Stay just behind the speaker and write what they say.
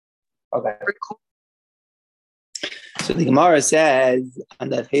Okay. So the Gemara says on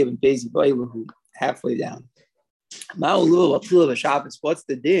that Haven Bezi Boilahu, halfway down. What's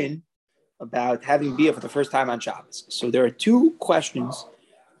the din about having bia for the first time on Shabbos? So there are two questions.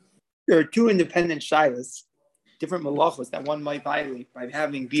 There are two independent shilas, different malachos that one might violate by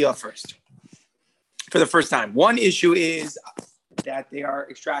having bia first for the first time. One issue is that they are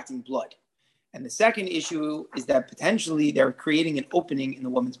extracting blood. And the second issue is that potentially they're creating an opening in the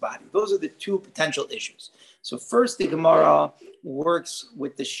woman's body. Those are the two potential issues. So first, the Gemara works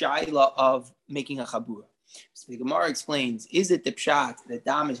with the shaila of making a chabura. So the Gemara explains, is it the pshat that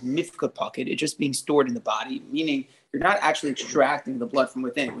dam is mifkut pocket? It's just being stored in the body, meaning you're not actually extracting the blood from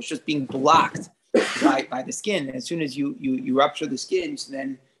within. It's just being blocked by the skin. And as soon as you rupture the skin, so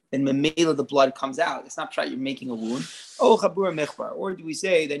then mamela, the blood comes out. It's not pshat you're making a wound. Oh, chabura mechbar. Or do we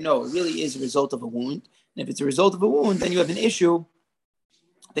say that no, it really is a result of a wound? And if it's a result of a wound, then you have an issue.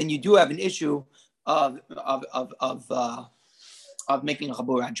 Then you do have an issue of making a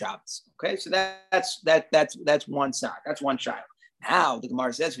chabura on Shabbos. Okay, so that's one side. That's one side. Now the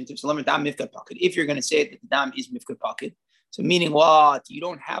Gemara says, if you're going to say that the dam is mifkut pocket, so meaning what? You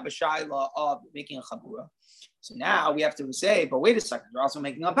don't have a shaila of making a chabura. So now we have to say, but wait a second, you're also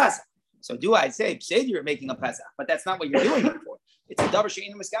making a pesach. So do I say you're making a pesach? But that's not what you're doing it for. It's a davar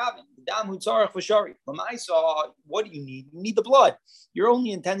she'ein miskaven. The dam hu tzarich v'shari. What do you need? You need the blood. You're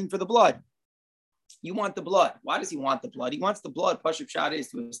only intending for the blood. You want the blood. Why does he want the blood? He wants the blood. Pashup Shad is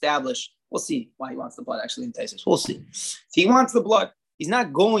to establish. We'll see why he wants the blood actually in Taisus. We'll see. So he wants the blood. He's not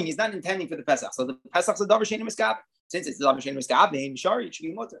intending for the Pesach. So the Pesach's a davar she'ein miskaven. Since it's the davar she'ein miskaven, shari, it should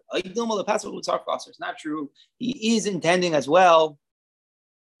be mutter. It's not true. He is intending as well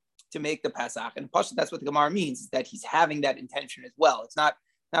to make the Pesach. And Pashup, that's what the Gemara means, is that he's having that intention as well. It's not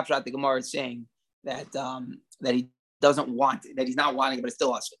that the Gemara is saying that he doesn't want it, that he's not wanting it, but it's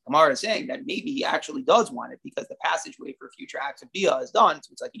still us. Gemara is saying that maybe he actually does want it because the passageway for future acts of bia is done, so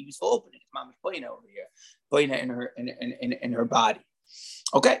it's like a useful opening. It's mamish poina over here, poina in her body.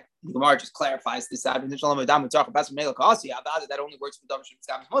 Okay, the Gemara just clarifies this. That only works for davar she'ein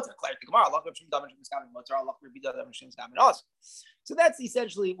miskaven mutter. Clarify the Gemara. Allah davar she'ein miskaven mutter. Allah davar she'ein miskaven also. So that's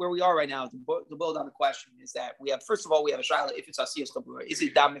essentially where we are right now. To build on the question is that we have a shaila if it's asiyas chabura. Is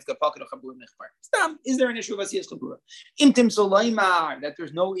it dam mifkut pocket or chabura mechbar? Is there an issue of asiyas chabura? Intim soleimar, that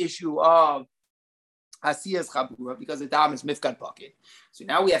there's no issue of asiyas chabura because the dam is mifkut pocket. So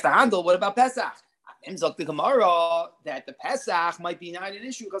now we have to handle what about Pesach? The Gemara that the Pesach might be not an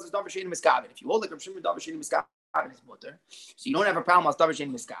issue because it's davar she'ein miskaven. If you hold like Rav Shimon davar she'ein miskaven is mutter, so you don't have a problem with davar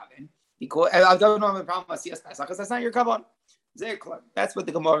she'ein miskaven because I don't have a problem with asiyas Pesach because that's not your kavan. That's what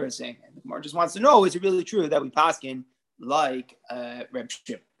the Gemara is saying. And the Gemara just wants to know, is it really true that we paskin like Reb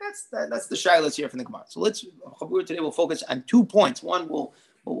Shimon? That's the shilas here from the Gemara. So today we'll focus on 2 points. One, we'll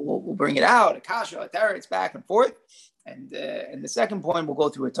bring it out, a kasha, a teretz, back and forth. And the second point, we'll go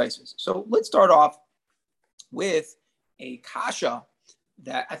through a taisus. So let's start off with a kasha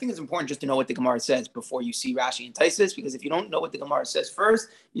that I think it's important just to know what the Gemara says before you see Rashi and Taisus, because if you don't know what the Gemara says first,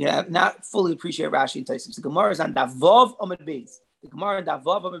 you have not fully appreciate Rashi and Taisus. The Gemara is on Davav Amud Beis. The Gemara on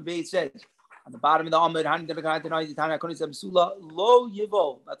Davav Amud Beis says, on the bottom of the Amud, Lo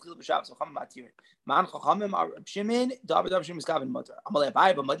Yivo, Batril B'Shav, Socham Matir. Man Chachamim are Shimon, Davar Shimon Miskaven Mutter. Amalei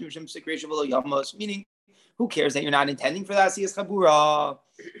Abai, but Matir Shimon Sikreisha V'Lo Yamos, meaning, who cares that you're not intending for the Asiyas Chabura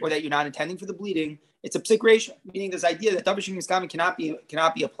or that you're not intending for the bleeding? It's a psik ratio, meaning this idea that davar she'ein miskaven cannot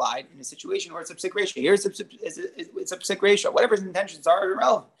be applied in a situation where it's a psik ratio. Here it's a psik ratio. Whatever his intentions are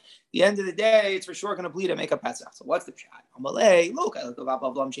irrelevant. At the end of the day, it's for sure going to bleed and make a pesach. So what's the pshat?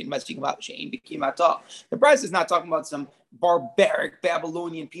 The price is not talking about some barbaric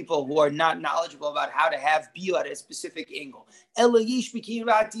Babylonian people who are not knowledgeable about how to have bia at a specific angle.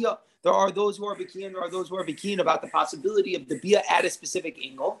 There are those who are bikin, there are those who are bikin about the possibility of the bia at a specific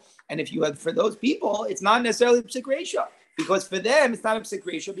angle. And if you have, for those people, it's not necessarily a psik ratio. Because for them, it's not a psik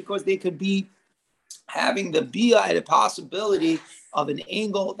ratio because they could be having the bia at a possibility of an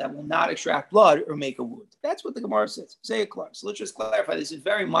angle that will not extract blood or make a wound. That's what the Gemara says. Say it clear. So let's just clarify. This is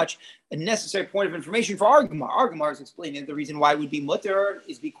very much a necessary point of information for our Gemara. Our Gemara is explaining the reason why it would be mutter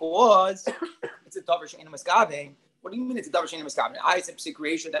is because it's a davar she'ein miskaven. What do you mean it's a davar she'ein miskaven? It's a psik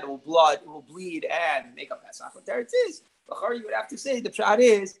ratio that it will bleed and make a pesach. But there it is. You would have to say the pshat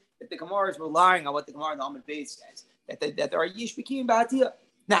is that the Gemara is relying on what the Gemara in the Amud Beis says, that there are yish bikim ba'atiyah.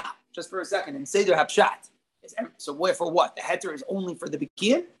 Now, just for a second, and say there have pshat. So for what? The heter is only for the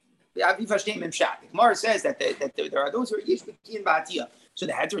bikim? The Gemara says that there are those who are yish bikim ba'atiyah. So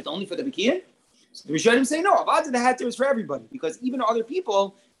the heter is only for the bikim? So the Rishonim say no. The heter is for everybody because even other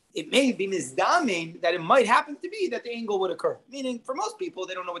people, it may be misdamin that it might happen to be that the angle would occur. Meaning, for most people,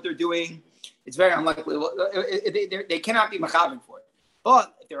 they don't know what they're doing. It's very unlikely. They cannot be machavim for it.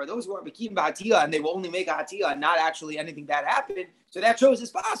 But if there are those who are makim b'hatiyah and they will only make a hatiyah and not actually anything bad happen, so that shows it's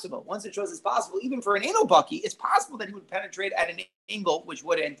possible. Once it shows it's possible, even for an anal bucky, it's possible that he would penetrate at an angle which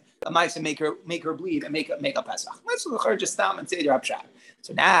wouldn't a ma'isa make her bleed and make a pesach. Let's just stop and say their upshot.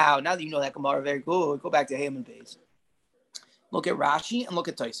 So now that you know that Gemara very good, go back to Hayam and Beis. Look at Rashi and look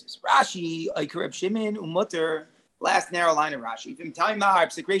at Tosfos. Rashi, Ikareb Shimon, Umutter, last narrow line of Rashi. Come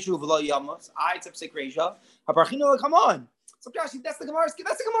on. So Rashi, that's the Gemara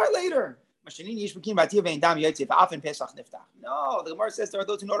later. No, the Gemara says there are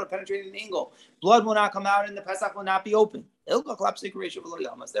those who know how to penetrate an angle. Blood will not come out and the Pesach will not be open. Therefore, it's not psik ratio.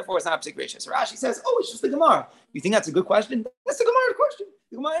 So Rashi says, it's just the Gemara. You think that's a good question? That's the Gemara question.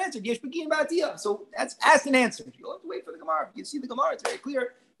 The Gemara answered, Yesh B'ki and B'atiyah. So that's asked and answered. You'll have to wait for the Gemara. You can see the Gemara. It's very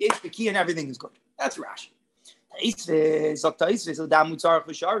clear. Yesh B'ki and everything is good. That's Rashi.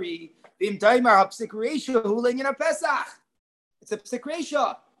 It's a psik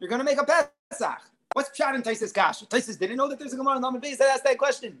ratio. You're going to make a Pesach. What's Pshat and Taisus Kasha? Taisus didn't know that there's a Gemara in Lamed Beis that asked that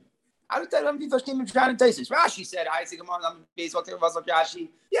question. How did that be first came in Pshat and Taisus? Rashi said, I see Gemara in Lamed Beis. What was Rashi?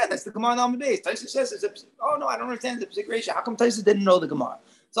 Yeah, that's the Gemara in Lamed Beis. Taisus says, no, I don't understand the psik ratio. How come Taisus didn't know the Gemara?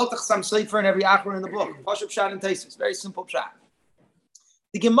 Zoltach some sleeper in every achor in the book. Pashup Pshat and Taisus. Very simple Pshat.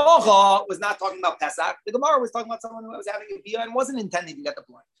 The Gemara was not talking about Pesach. The Gemara was talking about someone who was having a bia and wasn't intending to get the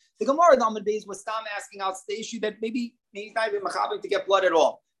blood. The Gemara in Lamed Beis was Stam asking out the issue that maybe he's not even mechaber to get blood at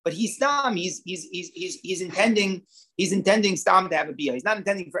all. But he's Stam, he's intending Stam to have a bia. He's not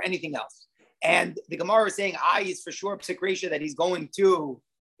intending for anything else. And the Gemara is saying, is for sure psik ratio that he's going to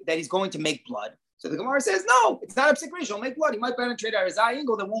make blood. So the Gemara says, no, it's not a psik ratio. He'll make blood. He might penetrate at his eye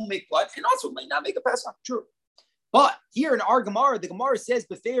angle that won't make blood, and also might not make a Pesach. True. But here in our Gemara, the Gemara says,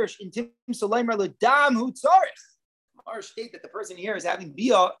 "Beferish in Tim Soleimer ledam hu tzarich." Gemara state that the person here is having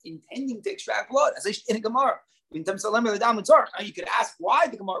bia, intending to extract blood, as I state in Gemara. In Tim Soleimer ledam hu tzarich. Now you could ask why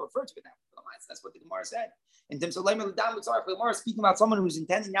the Gemara referred to it now. That's what the Gemara said. In Tim Soleimer ledam hu tzarich, the Gemara is speaking about someone who's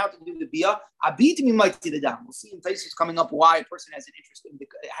intending now to do the bia. Abi to me might see the dam. We'll see in places coming up why a person has an interest in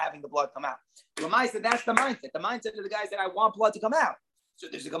having the blood come out. The Gemara said that's the mindset. The mindset of the guys that I want blood to come out. So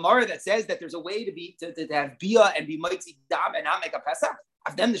there's a Gemara that says that there's a way to have bia and be mighty dam and not make a Pesach.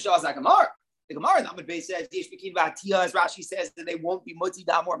 Of them the Shah's like Gemara. The Gemara in Amud Beis says Yesh B'kin V'atiyah, as Rashi says, that they won't be mighty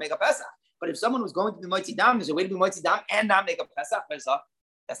dam or make a Pesach. But if someone was going to be mighty dam, there's a way to be mighty dam and not make a Pesach.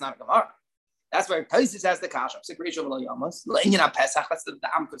 That's not a Gemara. That's where Taisus has the kasha. Psik ratio v'lo yamas le'inyana Pesach. That's the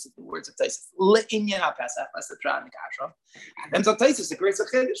amkus of the words of Taisus. Le'inyana Pesach. That's the pshat in the kasha. And then so Taisus the great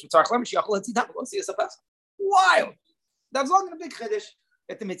chiddush. V'tzarich lemish yachol hatzidam. We'll see us a Pesach. Wild. That's long in a big chiddush.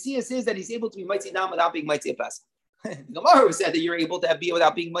 That the Metziah says that he's able to be mighty dam without being mighty Pesach. The Gemara said that you're able to have bia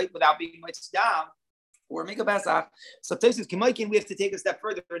without being mighty dam or make a Pesach. So Taisus Kimaikin, we have to take a step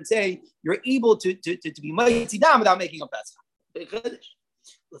further and say you're able to be mighty dam without making a Pesach. Big chiddush.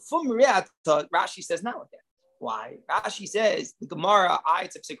 Rashi says not like that. Why? Rashi says the Gemara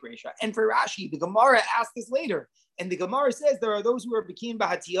it's a psik ratio, and for Rashi the Gemara asked this later, and the Gemara says there are those who are bekim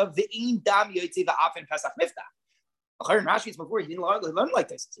b'hatiyah ve'in dam yotzei va'afen Pesach miftah. Rashi's before he didn't learn like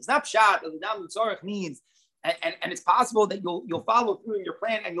this. It's not pshat. The dam tzarich means, and it's possible that you'll follow through in your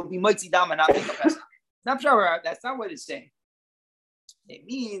plan and you'll be mighty dam and not make a Pesach. It's not pshat. That's not what it's saying. It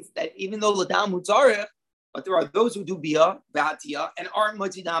means that even though the dam tzarich, but there are those who do bia, b'hatiyah, and aren't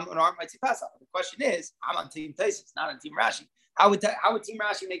mighty dam and aren't mighty Pesach. The question is, I'm on Team Taisus, not on Team Rashi. How would Team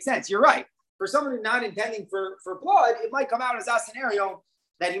Rashi make sense? You're right. For someone who's not intending for blood, it might come out as a scenario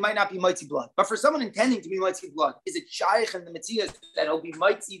that he might not be mighty blood. But for someone intending to be mighty blood, is it shaykh in the Metziah that he'll be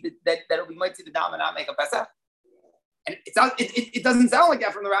mighty that'll be mighty the dam and not make a Pesach? And it doesn't sound like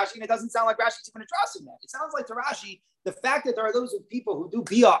that from the Rashi, and it doesn't sound like Rashi's even addressing that. It sounds like to Rashi, the fact that there are those people who do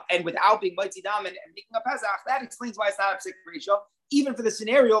bia and without being mighty dam and making a Pesach, that explains why it's not a psik ratio, even for the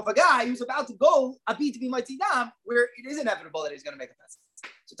scenario of a guy who's about to go a beat to be mighty dam, where it is inevitable that he's going to make a Pesach.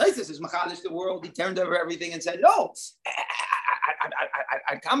 So Taisus is machadish the world. He turned over everything and said, no,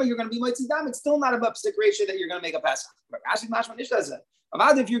 Kama, you're going to be mighty dam. It's still not about psik ratio that you're going to make a Pesach. But Rashi Mashman Ish does it.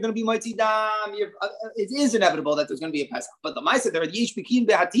 If you're going to be mighty dam, it is inevitable that there's going to be a Pesach. But the Maisa there, Yesh B'kin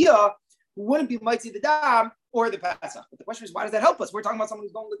B'hatiyah, who wouldn't be mighty the dam or the Pesach. But the question is, why does that help us? We're talking about someone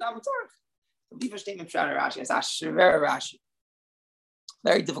who's going to the dam and tzarich. The deeper statement of Rashi is very Rashi.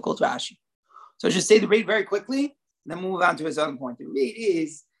 Very difficult Rashi. So just say the rate very quickly, and then move on to his other point. The rate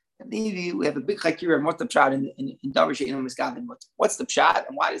is that maybe we have a big chakira and what's the pshat in Darish She'enu Miskabin. What's the pshat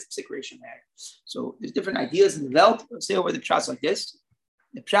and why does psik ratio matter? So there's different ideas in the Welt. Let's say over the pshats like this.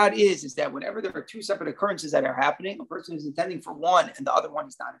 The pshat is that whenever there are two separate occurrences that are happening, a person is intending for one and the other one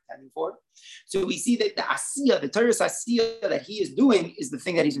he's not intending for. So we see that the asiyah, the Torah's asiyah that he is doing is the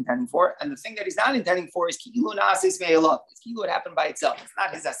thing that he's intending for, and the thing that he's not intending for is ki'ilu na'asis me'elav. It's ki'ilu, it happened by itself. It's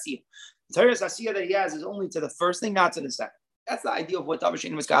not his asiyah. The Torah's asiyah that he has is only to the first thing, not to the second. That's the idea of what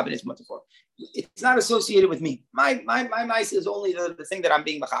Davashin Miskabin is mutter for. It's not associated with me. My mice is only the thing that I'm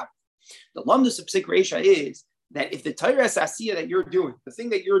being machab. The lumdus of Psik Reisha is that if the Torah's asiyah that you're doing, the thing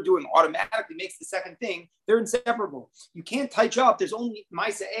that you're doing automatically makes the second thing, they're inseparable. You can't touch up. There's only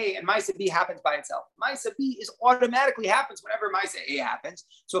Maisa A and Maisa B happens by itself. Maisa B is automatically happens whenever Maisa A happens.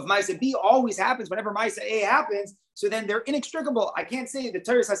 So if Maisa B always happens whenever Maisa A happens, so then they're inextricable. I can't say the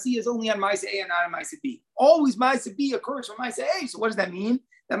Torah's asiyah is only on Maisa A and not on Maisa B. Always Maisa B occurs from Maisa A. So what does that mean?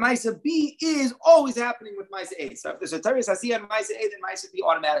 That Maisa B is always happening with Maisa A. So if there's a Torah's asiyah on Maisa A, then Maisa B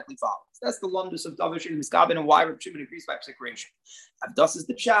automatically follows. That's the lumdus of Davashin Miskabin and why Reb Shimon agrees by separation. Avdas is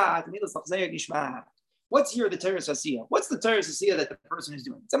the pshat. What's here the Torah's asiyah? What's the Torah's asiyah that the person is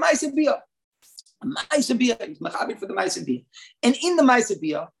doing? It's a Maisa Biyah. A Maisa Biyah. He's machabin for the Maisa Biyah. And in the Maisa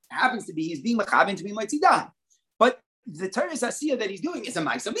Biyah, happens to be, he's being machabin to be Maitzidah. But the Torah's asiyah that he's doing is a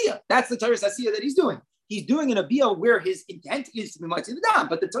Maisa Biyah. That's the Torah's asiyah that he's doing. He's doing an abiyah where his intent is to be Maitzidah,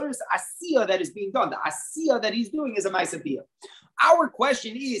 but the Torah's asiyah that is being done, the asiyah that he's doing is a Maisa Biyah. Our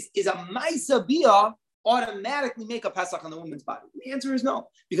question is a Maisa Biyah automatically make a Pesach on the woman's body? The answer is no,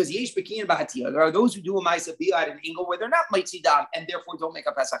 because Yesh Bekin Bahatiyah, there are those who do a Maisa Biyah at an angle where they're not Maitzidah and therefore don't make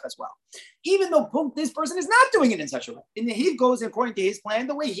a Pesach as well. Even though this person is not doing it in such a way. And he goes according to his plan,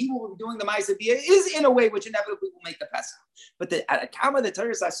 the way he will be doing the Maisa Biyah is in a way which inevitably will make the Pesach. But the Akama, the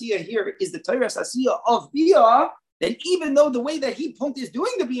Torah's asiyah here is the Torah's asiyah of Biyah, then even though the way that he is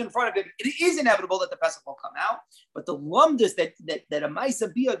doing the Biyah in front of him, it is inevitable that the Pesach will come out. But the lumdus that a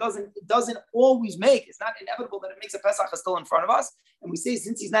Maisa Biyah doesn't always make, it's not inevitable that it makes a Pesach still in front of us. And we say,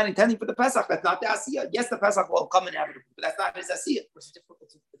 since he's not intending for the Pesach, that's not the asiyah. Yes, the Pesach will come inevitably, but that's not his asiyah. It's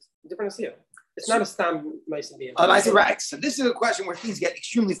a different asiyah. It's not a stam Maisa Biyah. Right. So this is a question where things get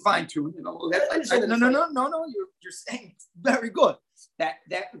extremely fine-tuned. No, you're saying very good. That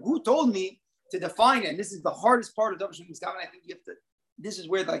who told me to define it, and this is the hardest part of Davashin Miskabin. I think you have to, this is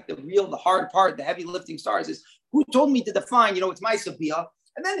where like the hard part, the heavy lifting starts, is who told me to define, it's Maisa Biyah,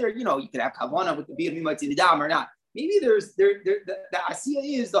 and then there, you could have Kavanah with the Biyah Mimatzidam or not. Maybe the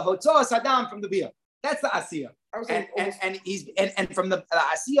Asiyah is the Hotzah Saddam from the Biyah. That's the Asiyah. And from the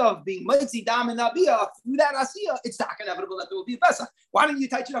Asiyah of being Mitzidam and Nabiyah, through that Asiyah, it's not inevitable that there will be a Pesach. Why don't you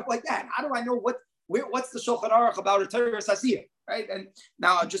touch it up like that? How do I know what's the Shulchan Aruch about a Torah's Asiyah? Right? And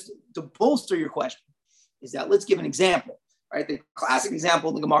now, just to bolster your question, is that let's give an example. Right? The classic example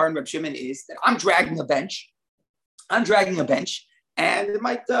of the Gemara and Reb Shimon is that I'm dragging a bench, and it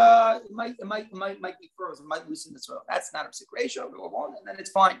might be furrows, it might loosen the soil. That's not a Psik Reisha, and then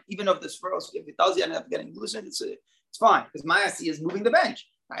it's fine. Even if this furrows, if it does end up getting loosened, it's fine because my asiyah is moving the bench.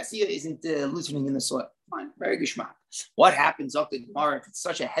 My asiyah isn't loosening in the soil. Fine, very geschmack. What happens after Gemara if it's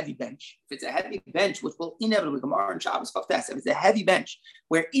such a heavy bench? If it's a heavy bench, which will inevitably Gemara and Shabbos Chavtes, if it's a heavy bench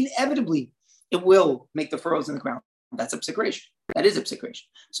where inevitably it will make the furrows in the ground, that's a Psik Reisha. That is a Psik Reisha.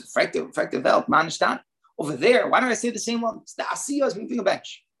 So effective help, manishtan. Over there, why don't I say the same one? The asiyah is moving a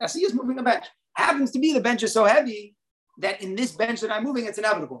bench. The asiyah is moving a bench. Happens to be the bench is so heavy that in this bench that I'm moving, it's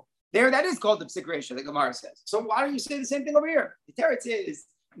inevitable. There, that is called the Psik Reisha, the Gemara says. So why don't you say the same thing over here? The Teretz is,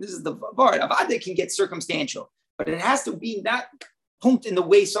 this is the part, Avada can get circumstantial, but it has to be not pumped in the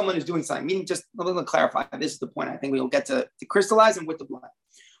way someone is doing something. Meaning, just let me clarify. This is the point I think we'll get to crystallize and with the blood.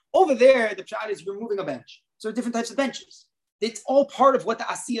 Over there, the pshat is you're moving a bench. So different types of benches. It's all part of what the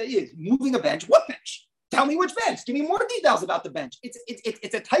asiyah is. Moving a bench. What bench? Tell me which bench. Give me more details about the bench.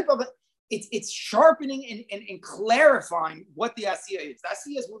 It's a type of it's sharpening and clarifying what the asiyah is. The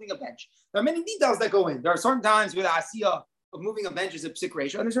asiyah is moving a bench. There are many details that go in. There are certain times where the asiyah of moving a bench is a Psik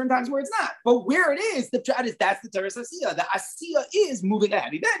Reisha, and there's certain times where it's not. But where it is, the pshat is that's the Torah's asiyah. The asiyah is moving a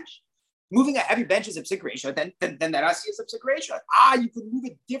heavy bench. Moving a heavy bench is a Psik Reisha, then that asiyah is a Psik Reisha. You could move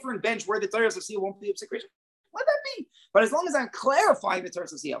a different bench where the Torah's asiyah won't be a Psik Reisha. Let that be. But as long as I'm clarifying the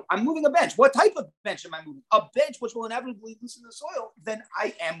Torah's asiyah, I'm moving a bench. What type of bench am I moving? A bench which will inevitably loosen the soil. Then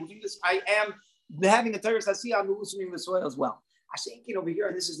I am moving this. I am having a Torah's asiyah. I'm loosening the soil as well. Hashenkin over here,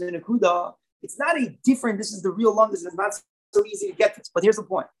 and this is the Nakuda. It's not a different. This is the real long. This is not so easy to get this. But here's the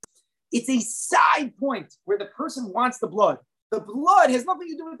point. It's a side point where the person wants the blood. The blood has nothing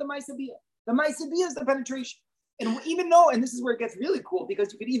to do with the Maisa Biyah. The Maisa Biyah is the penetration. And even though, and this is where it gets really cool,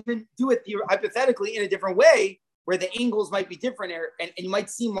 because you could even do it hypothetically in a different way, where the angles might be different, and you might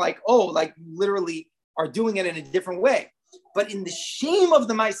seem like, like you literally are doing it in a different way. But in the shame of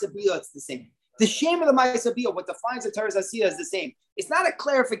the Maisa Biyah, it's the same. The shame of the Ma'aseh Bia, what defines the Teres Asiyah is the same. It's not a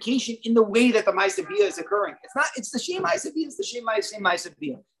clarification in the way that the Ma'aseh Bia is occurring. It's the shame Ma'aseh Bia, it's the shame Ma'aseh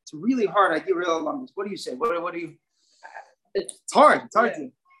Bia. It's really hard. I get real along this. What do you say? What do you? It's hard. It's hard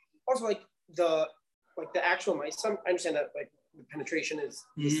to. Also, the actual Ma'aseh, I understand that the penetration is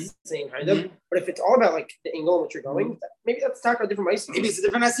the same kind of, but if it's all about the angle in which you're going, maybe that's talking about different Ma'aseh. Maybe it's a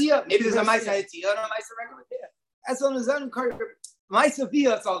different Asiyah. Maybe there's a Ma'aseh Atiyah and a Ma'aseh regular. That's on the Zan Ma'aseh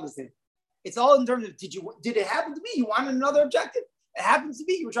Bia. It's all the same. It's all in terms of did it happen to me? You wanted another objective. It happens to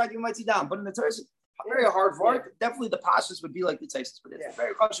be you were trying to get Mighty down, but in the Teres, very hard for it. Definitely the pashas would be like the Tesis, but it's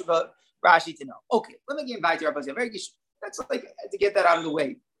very crucial about Rashi to know. Okay, let me get back to our Rashi. Very good. That's to get that out of the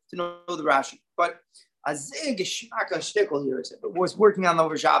way to know the Rashi. But a Geschmacka shtickle here is it was working on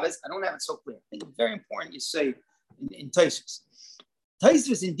over Shabbos. I don't have it so clear. I think it's very important you say in Tesis.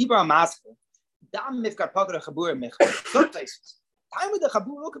 Tesis in Dibra Maskell, Dam Mifkar Pagara Chabura Mechar. Good Tesis. Time with the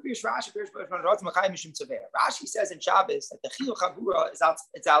Chabura, look at Rashi. Rashi says in Shabbos that the Chiyuv Chabura is out.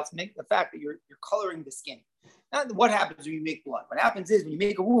 It's out to make the fact that you're coloring the skin. Now, what happens when you make blood? What happens is when you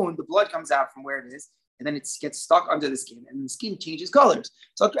make a wound, the blood comes out from where it is, and then it gets stuck under the skin, and the skin changes colors.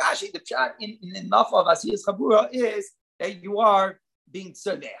 So Rashi, the shot in enough of Asiyas Chabura is that you are being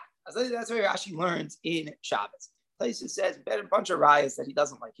tzedeh. That's where Rashi learns in Shabbos. Places says a bunch of rayas that he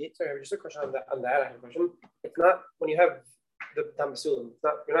doesn't like it. Sorry, just a question on that. I have a question. It's not when you have the Tamasulim.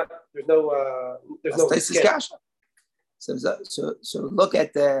 There's no skin. Kasha. So look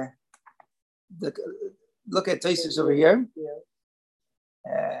at look at Taisus over here.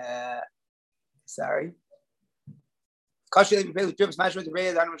 Yeah. Sorry. Kasha they pay with trips smash with the ray.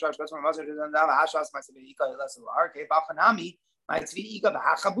 I don't know that's one master doesn't have a hashas my sabika less of our okay bachanami my tzvi ika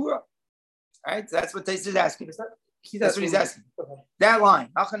b'hachabura. Right? So that's what Taisus is asking. That's what he's asking. Okay. That line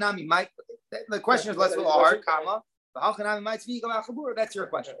bachanami might. The question is less of our comma. That's your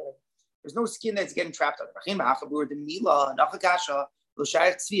question. There's no skin that's getting trapped under.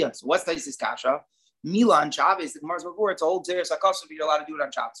 So what's this kasha? Mila on Shabbos, the Gemara's before it's old Zeres Hakosov, you're allowed to do it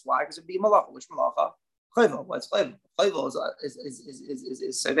on Shabbos. Why? Because it'd be malacha. Which malacha? Chayva. What's chayva? Chayva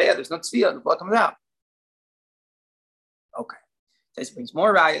is severe. There's no tzviyah. The blood comes out. Okay. Taisus brings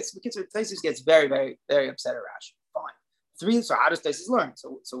more riots. Taisus gets very, very, very upset at Rashi. Fine. 3. So how does Taisus learn?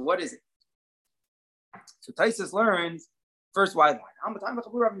 So what is it? So Taisus learns first wide line.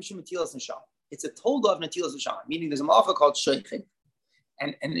 It's a tolda of natilas neshama, meaning there's a malacha called sheichet,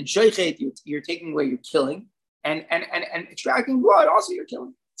 and in sheichet you're taking away, you're killing, and extracting blood. Also, you're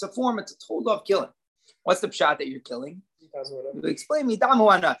killing. It's a form. It's a tolda of killing. What's the pshat that you're killing? You explain me damu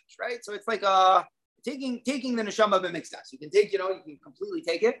anafish, right? So it's like taking the neshama b'mixtas. You can take, you can completely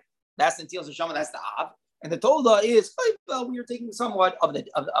take it. That's the natilas neshama. That's the av. And the tolda is, well, we are taking somewhat of the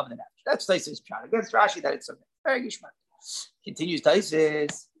nefesh. That's Taisus pshat against Rashi that it's something very gishmak. Continues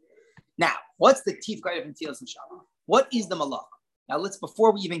Taisus. Now, what's the teeth kind of natilas neshama? What is the malacha? Now,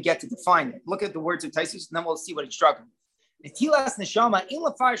 before we even get to define it, look at the words of Taisus, and then we'll see what it's struggling with. Natilas neshama in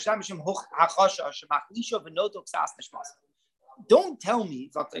lafar shamishim hachasha shemachlisha v'notok sas neshmas. Don't tell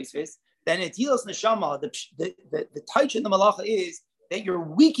me, Taisus, that natilas neshama, the taich in the malacha is that you're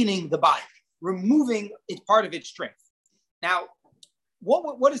weakening the body, removing it part of its strength. Now,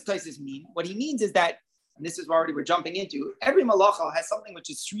 what does Taisus mean? What he means is that, and this is already we're jumping into, every malacha has something which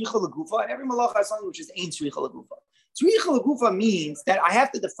is sricha legufa, and every malacha has something which is ain sricha legufa. Sricha legufa means that I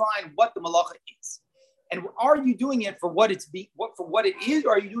have to define what the malacha is, and are you doing it for what it is,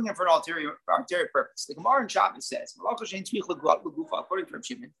 or are you doing it for an ulterior purpose? The Gemara in Shabbos says malacha shein sricha legufa, according to Reb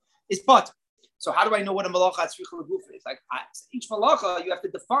Shimon, is patur. So how do I know what a malacha sricha legufa is? Like each malacha, you have to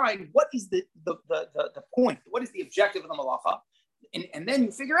define what is the point, what is the objective of the malacha, and then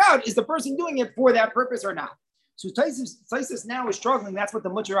you figure out, is the person doing it for that purpose or not? So Taisus now is struggling. That's what the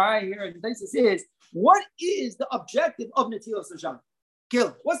Mucharai here in Taisus is. What is the objective of natilas neshama?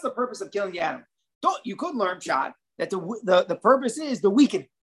 Killing. What's the purpose of killing the animal? You could learn shot that the purpose is the weakening.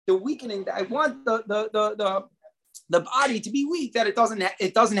 The weakening that I want the body to be weak, that it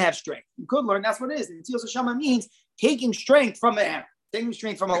doesn't have strength. You could learn that's what it is. Natilas neshama means taking strength from an animal, taking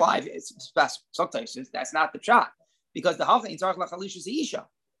strength from a live. It's special. Sometimes that's not the shot, because the halcha intzarach lachalisha isha,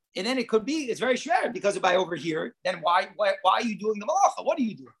 and then it could be it's very shver because if I overhear, then why are you doing the malacha? What are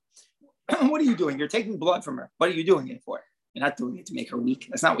you doing? What are you doing? You're taking blood from her. What are you doing it for? You're not doing it to make her weak.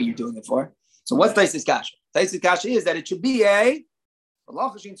 That's not what you're doing it for. So what's Taisus kasha? Taisus kasha is that it should be a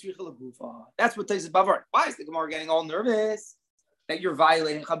that's what Taisus bavar. Why is the Gemara getting all nervous that you're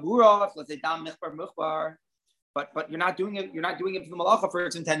violating chabura? Let's say dam michbar muchbar, but you're not doing it. You're not doing it for the malacha for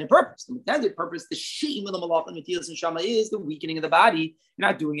its intended purpose. The intended purpose, the shame of the malacha and natilas neshama is the weakening of the body. You're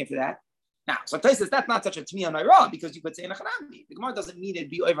not doing it for that. Now, so Taisus, that's not such a tmiya naira, because you could say in a chanami. The Gemara doesn't mean it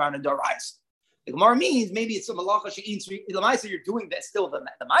be over on a darais. The Gemara means maybe it's a malacha she'in tzricha. The ma'isa you're doing that still the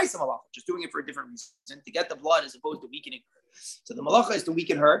ma'isa malacha, just doing it for a different reason to get the blood as opposed to weakening her. So the malacha is to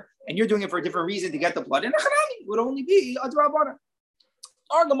weaken her, and you're doing it for a different reason to get the blood. And a chanami would only be a drabana.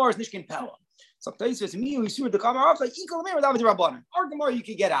 Our Gemara is nishkin pella. So Taisvis me we see the Gemara equal me without the rabbanon. Our Gemara you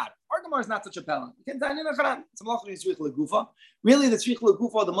can get out. Our Gemara is not such a pella. You can tell in a chanami. It's a malacha tzricha legufa. Really, the tzricha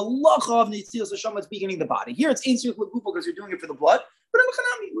legufa, the malacha of nitzilas hashama is weakening the body. Here it's in tzricha legufa because you're doing it for the blood, but in a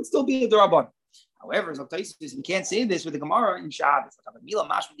chanami it would still be a drabbanon. However, we can't say this with the Gemara in Shabbos.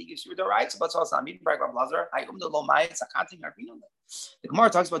 The Gemara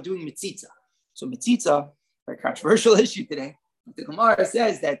talks about doing mitzitza. So mitzitza, very controversial issue today. But the Gemara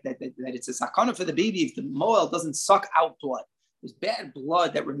says that it's a sakana for the baby if the moel doesn't suck out blood. There's bad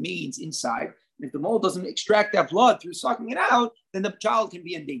blood that remains inside. And if the moel doesn't extract that blood through sucking it out, then the child can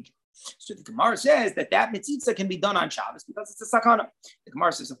be in danger. So the Gemara says that mitzitza can be done on Shabbos because it's a sakana. The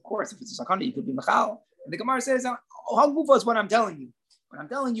Gemara says, of course, if it's a sakana, you could be mechal. And the Gemara says, Hangufa is what I'm telling you. What I'm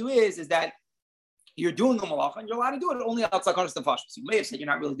telling you is that you're doing the malacha and you're allowed to do it only out sakanas the fash. So you may have said you're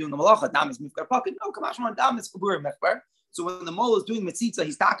not really doing the malacha. Dam is mifkar pocket. No, kamashman dam is kubur mefkar. So when the mole is doing mitzitza,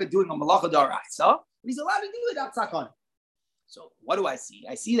 he's taka doing a malacha daraisa, but he's allowed to do it out sakana. So what do I see?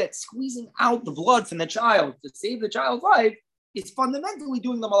 I see that squeezing out the blood from the child to save the child's life is fundamentally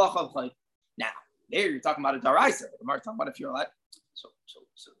doing the malacha of life. Now, there you're talking about a daraisa. The Gemara talking about if you're allowed. So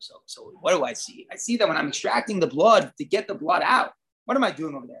what do I see? I see that when I'm extracting the blood to get the blood out, what am I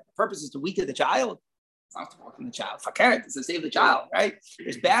doing over there? The purpose is to weaken the child. It's not to weaken the child. Fakert is to save the child, right?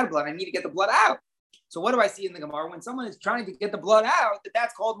 There's bad blood. I need to get the blood out. So what do I see in the Gemara? When someone is trying to get the blood out,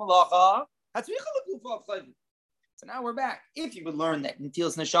 that's called malacha. So now we're back. If you would learn that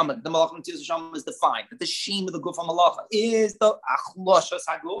Netilas Neshama, the malacha Netilas Neshama is defined, that the shame of the guf malacha is the achlosha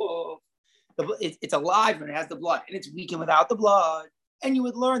saguf. It's alive and it has the blood, and it's weakened without the blood. And you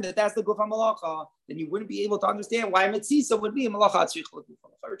would learn that that's the guf malacha. Then you wouldn't be able to understand why mitzisa would be a malacha tzricha leguf.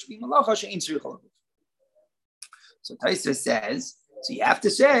 It should be malacha she'in tzricha leguf. So Taisa says, so you have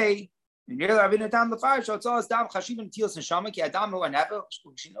to say. So what does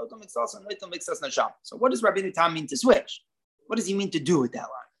Rabbeinu Tam mean to switch? What does he mean to do with that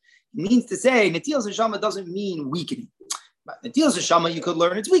line? He means to say Netilas Neshama doesn't mean weakening. But Netilas Neshama you could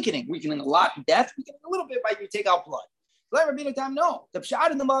learn it's weakening a lot in death, weakening a little bit by you take out blood. Let Rabbeinu Tam know. The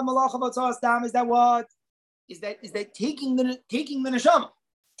pshat in the malach of Atzas Dam is that what? Is that taking the neshama.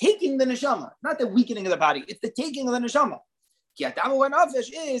 Taking the neshama. Not the weakening of the body, it's the taking of the neshama.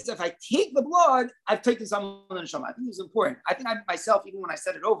 Is if I take the blood, I've taken some of the neshama. I think this is important. I think I myself, even when I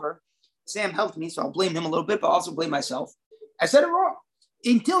said it over, Sam helped me, so I'll blame him a little bit, but also blame myself. I said it wrong.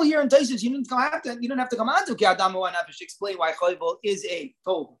 Until here in Taisus, you didn't have to come on to Ki Adamu Nefesh to explain why Chayvul is a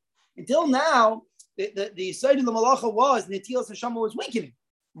Tov. Until now, the side of the malacha was Netilas Neshama was weakening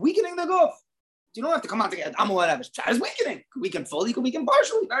the guf. You don't have to come on to Ki Adamu Nefesh. It's weakening. Could weaken fully, could weaken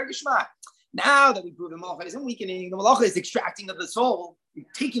partially. Very geschmack. Now that we prove the malacha isn't weakening, the malacha is extracting of the soul,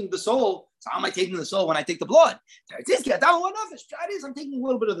 taking the soul. So how am I taking the soul when I take the blood? I'm taking a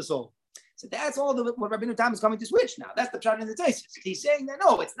little bit of the soul. So that's all what Rabbeinu Tam is coming to switch now. That's the pshat in the Taisus. He's saying that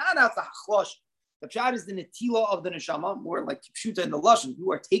no, it's not out the hachlosh. The pshat is the netila of the neshama, more like pshuta in the lashon.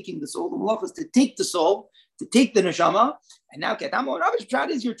 You are taking the soul. The malacha is to take the soul, to take the neshama. And now ketamo ravish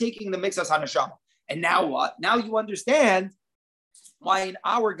pshat is you're taking the mixas haneshama. And now what? Now you understand why in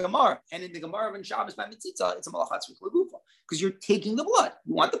our Gemara and in the Gemara of Shabbos by Mitzitza, it's a malacha tzricha legufa because you're taking the blood.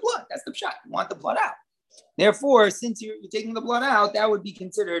 You want the blood. That's the pshat. You want the blood out. Therefore, since you're taking the blood out, that would be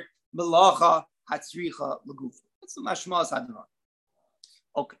considered malacha tzricha legufa. That's the mashma sadran.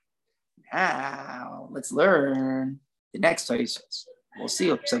 Okay. Now let's learn the next Taisus. We'll see.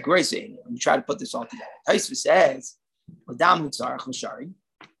 It's a great saying. Let me try to put this all together. Taisus says, "Adam mutzar chashari."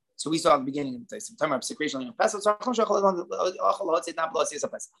 So we saw at the beginning of the Taisus. Talking about secretion on Pesach.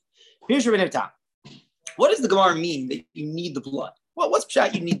 Here's your Tam. What does the Gemara mean that you need the blood? Well, what's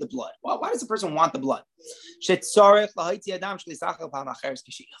pshat? You need the blood. Well, why does the person want the blood?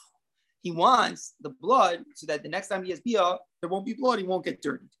 He wants the blood so that the next time he has bia, there won't be blood. He won't get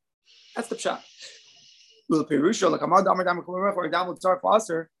dirty. That's the pshat.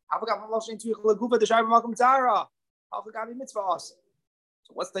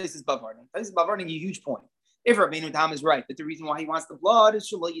 So what's Taisus Bavarning? Taisus Bavarning, a huge point. If Rabbeinu Tam is right, that the reason why he wants the blood is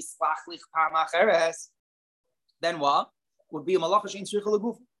then what? Would be a malacha she'in tzricha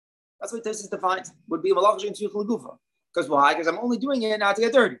legufa. That's what Taisus defines. Would be a malacha she'in tzricha legufa. Because why? Because I'm only doing it not to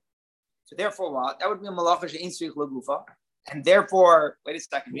get dirty. So therefore what? That would be a malacha she'in tzricha legufa. And therefore, wait a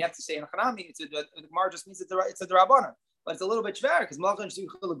second, we have to say in Hanami, the Gemara just means it's a Rabbanan. But it's a little bit shver because malacha she'in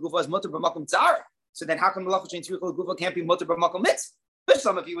tzricha legufa is mutter b'makom tzara. So then how come malacha she'in tzricha legufa can't be mutter b'makom mitzvah?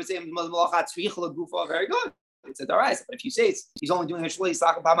 Some of you would say very good. It's a daraisa, but if you say he's only doing a shlei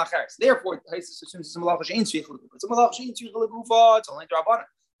sachar b'macheres, therefore Taisus assumes it's a malacha shein tzricha legufa. It's a malacha shein tzricha legufa. It's only drabanan.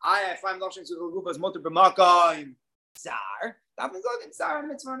 I find malacha shein tzricha legufa is motor b'makam zar. That means look, zar and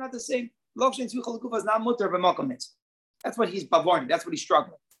mitzvah are not the same. Malacha shein tzricha legufa is not motor b'makam mitzvah. That's what he's bavarning. That's what he's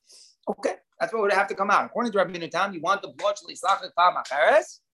struggling. Okay, that's what would have to come out. According to Rabbeinu Tam, you want the blood shlei sachar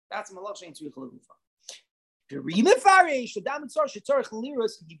b'macheres. That's a malacha shein tzricha legufa. Where's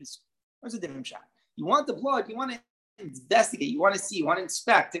a different shot? You want the blood, you want to investigate, you want to see, you want to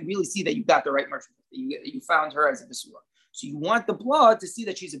inspect and really see that you got the right merchant, that you found her as a basura. So you want the blood to see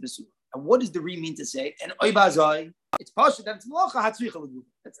that she's a basura. And what does the re mean to say? And oibazai, it's pasha that it's malacha hatzricha legufa.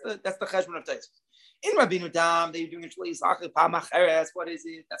 That's the cheshbon of Taisus. In Rabbeinu Tam, they're doing a shlei sachar pamacheres. What is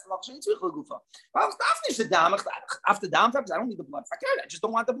it? That's malacha shein tzricha legufa. Well, after the dam, I don't need the blood. I just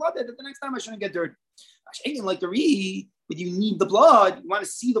don't want the blood. That the next time I shouldn't get dirty. Like the re, but you need the blood. You want to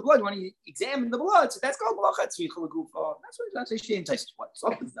see the blood. You want to examine the blood. So that's called malacha tzricha legufa. That's what she in Taisus. What?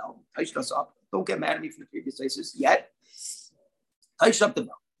 Up the bell. Taish us up. Don't get mad at me from the previous Taisus yet. Taish up the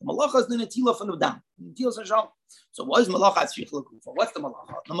bell. The malacha is the netila from the dam. So what is malacha tzricha legufa? What's the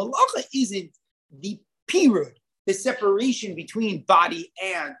malacha? The malacha isn't the period, the separation between body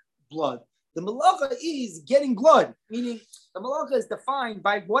and blood. The malacha is getting blood, meaning the malacha is defined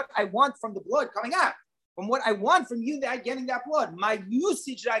by what I want from the blood coming out, from what I want from you that getting that blood, my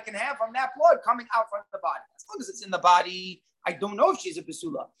usage that I can have from that blood coming out from the body. As long as it's in the body, I don't know if she's a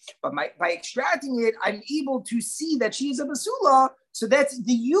basula, but by extracting it, I'm able to see that she is a basula. So that's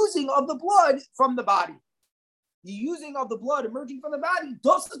the using of the blood from the body. The using of the blood emerging from the body.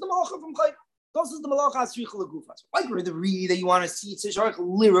 Das is the malacha from Chayim. This is the malacha tzricha legufa. Like we're the read that you want to see it's a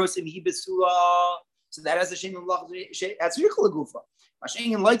liros and he besula. So that has a shame of malacha tzricha legufa.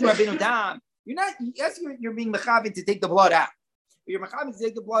 Mashiach like the Rabbeinu Tam. You're not. Yes, you're being mechavin to take the blood out. But you're mechavin to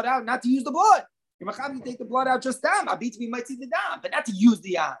take the blood out, not to use the blood. You're mechavin to take the blood out just dam. Abit we might see the dam, but not to use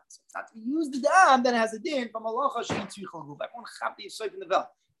the dam. So it's not to use the dam that has a din from malacha shein tzricha legufa. I want to chap the yisayf in the vel.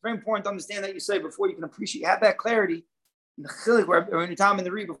 Very important to understand that you say before you can appreciate, have that clarity. In the chilik, we're in time in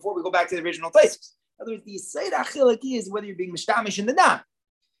the read before we go back to the original places. In other words, the Yisayda chilik is whether you're being mishtamish in the dam.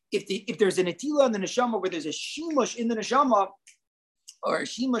 If there's an atila in the neshama where there's a shimush in the neshama or a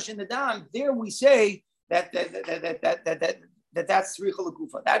shimush in the dam, there we say that's tzricha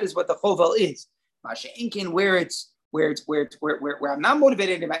legufa. That is what the chovel is. Masha'inkin where I'm not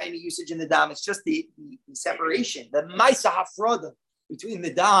motivated by any usage in the dam. It's just the separation, the ma'isa hafrada between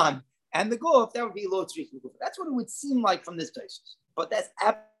the dam and the guf, that would be low tzricha legufa. That's what it would seem like from this basis. But that's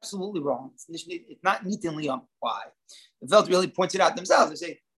absolutely wrong. It's not neatly on why. The Velt really points it out themselves. They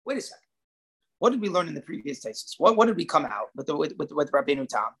say, wait a second. What did we learn in the previous thesis? What did we come out with Rabbeinu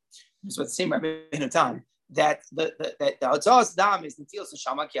Tam? It's with the same Rabbeinu Tam that the Hotzos Dam is the Tios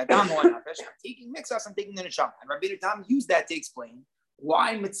Neshama Ki Adam Mo'an Nefesh. I'm taking mixas, I'm taking the Neshama. And Rabbeinu Tam used that to explain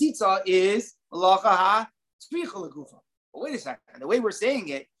why Metzitza is Malacha Ha Tzricha legufa. But wait a second. The way we're saying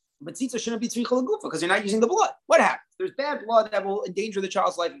it, Metzitza shouldn't be tzricha legufa because you're not using the blood. What happens? There's bad blood that will endanger the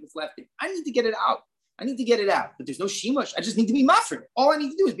child's life if it's left in. I need to get it out. But there's no shimush. I just need to be mafred. All I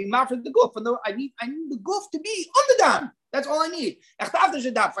need to do is be mafred the guf. I need the guf to be on the dam. That's all I need. If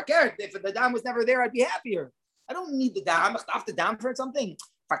the dam was never there, I'd be happier. I don't need the dam. The dam for something.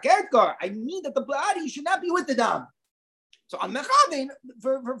 I need that the body should not be with the dam. So I'm mechavin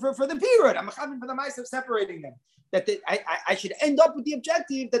for the period. I'm mechavin for the mice of separating them. That I should end up with the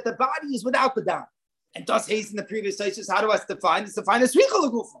objective that the body is without the dam. And thus haste in the previous thesis, how do I define? It's define as tzricha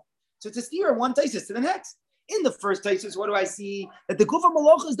legufa. So it's a steer one thesis to the next. In the first thesis, what do I see? That the gufa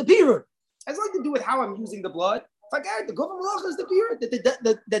malacha is the period. It has nothing to do with how I'm using the blood. The gufa malacha is the period.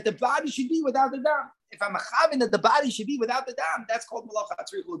 That the body should be without the dam. If I'm mechavin that the body should be without the dam, that's called malacha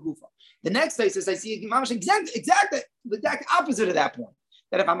tzricha legufa. The next thesis, I see exactly the exact opposite of that point.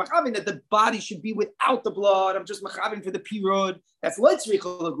 That if I'm mechavin that the body should be without the blood, I'm just mechavin for the period. That's lo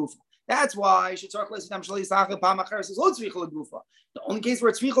tzricha legufa. That's why the only case where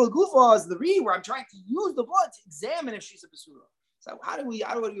it's tzricha legufa is the re where I'm trying to use the blood to examine if she's a basura. So how do we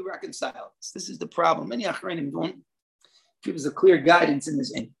reconcile this? This is the problem. Many achreinim don't give us a clear guidance in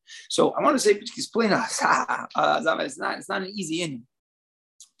this in. So I want to say explain us. It's not an easy in.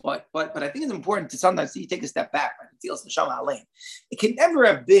 But I think it's important to sometimes take a step back. It can never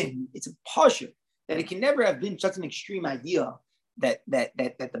have been, it's a pasha, that it can never have been such an extreme idea that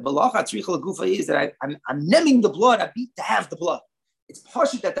the malacha tzricha legufa is that I'm nemming the blood, I beat to have the blood. It's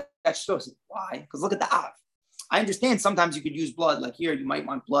pasha that shows it. Why? Because look at the av. I understand sometimes you could use blood, like here, you might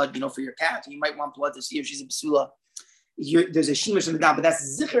want blood, for your cat, and you might want blood to see if she's a basula. There's a shemesh in the dam, but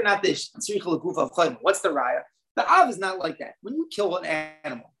that's zikr, not the tzricha legufa of chayim. What's the raya? The Av is not like that. When you kill an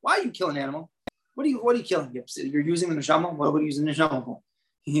animal, why you kill an animal? What are you killing? You're using the neshama? What are you using the neshama for?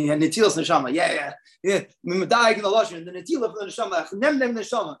 Yeah, netilas neshama. Yeah. Mimadaik in the lashon, the netila for the neshama. Nem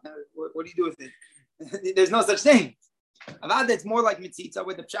neshama. What do you do with it? There's no such thing. Avad, it's more like mitzitza,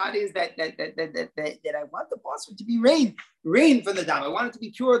 where the pshat is that I want the basar to be rain from the dam. I want it to be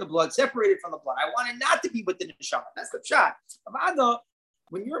pure, the blood separated from the blood. I want it not to be with the neshama. That's the pshat. Avad,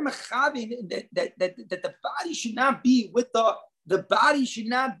 when you're mechavin, that the body should not be with the body should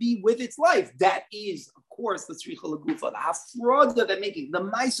not be with its life. That is, of course, the tzricha legufa, the hafrada that making the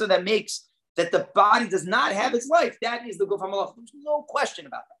ma'isa that makes that the body does not have its life. That is the gufa malach. There's no question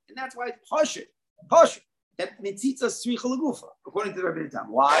about that, and that's why it's pashut. That mitzitza tzricha legufa, according to the Rabbi Tam.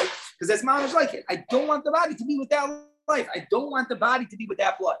 Why? Because that's mamish like it. I don't want the body to be with that life. I don't want the body to be with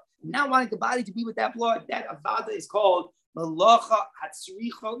that blood. Not wanting the body to be with that blood, that avada is called malacha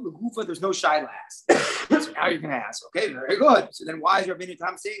hatzricha legufa. There's no shy last. So now you're going to ask, okay, very good. So then why is Rabbi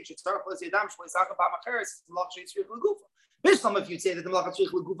Tam saying Bishlam, if you'd say that the malacha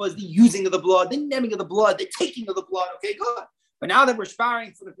hatzricha legufa is the using of the blood, the nemming of the blood, the taking of the blood, okay, good. But now that we're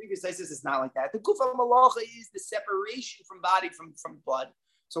sparring from the previous ISIS, it's not like that. The gufa malacha is the separation from body from blood.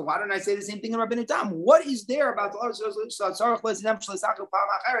 So why don't I say the same thing in Rabbeinu Tam? What is there about the that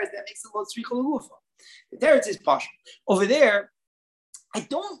makes it tzricha legufa? The teretz is pasha. Over there, I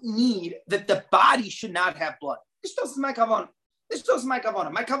don't need that the body should not have blood. This is my kavanah.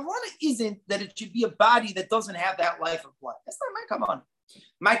 My kavanah isn't that it should be a body that doesn't have that life of blood. That's not my kavanah.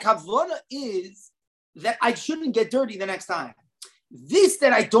 My kavanah is that I shouldn't get dirty the next time. This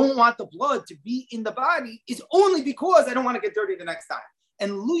that I don't want the blood to be in the body is only because I don't want to get dirty the next time.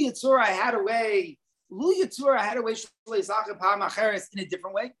 And Lu Yitzur, I had a way in a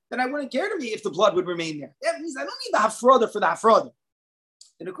different way, then I wouldn't care to me if the blood would remain there. That means I don't need the hafrada for the hafrada.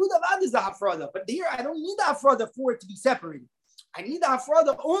 The Nakud Avad is the hafrada, but here I don't need the hafrada for it to be separated. I need the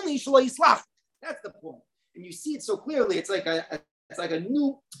hafrada only shaloi yislach. That's the point. And you see it so clearly. It's like a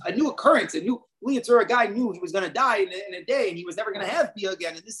new occurrence. A new Liyatzur, a guy knew he was going to die in a day, and he was never going to have bia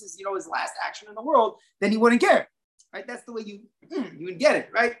again. And this is his last action in the world. Then he wouldn't care, right? That's the way you would get it,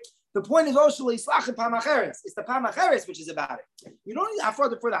 right? The point is also it's the pamacheres which is about it. You don't need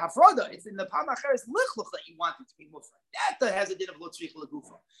hafrada for the hafrada. It's in the pamacheres lichluch that you want it to be mufrad. That has a din of lotzrich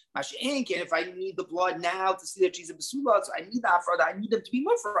legufa. Mashiach, if I need the blood now to see that she's a basula, so I need the hafrada. I need them to be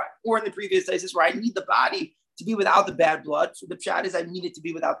mufrad. Or in the previous cases where I need the body to be without the bad blood. So the pshat is I need it to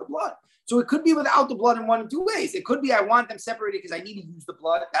be without the blood. So it could be without the blood in one of two ways. It could be I want them separated because I need to use the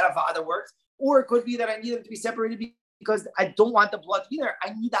blood. That avada works. Or it could be that I need them to be separated because I don't want the blood to be there.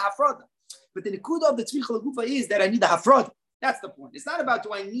 I need the hafrada. But the nekuda of the tzricha legufa is that I need the hafrada. That's the point. It's not about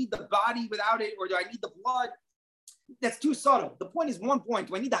do I need the body without it or do I need the blood. That's too subtle. The point is one point.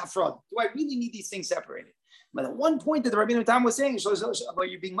 Do I need the hafrada? Do I really need these things separated? But the one point that the Rabbeinu Tam was saying about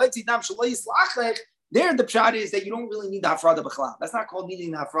you being mitzvah dam shalei slachech. There, the pshat is that you don't really need the hafrada b'chalal. That's not called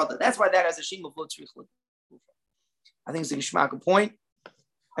needing the hafrada. That's why that has a shim of lo tzricha legufa. I think it's a geshmaka point.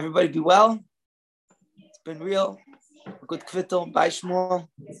 Everybody be well. It's been real. A good kvittel. Bye, Shmuel.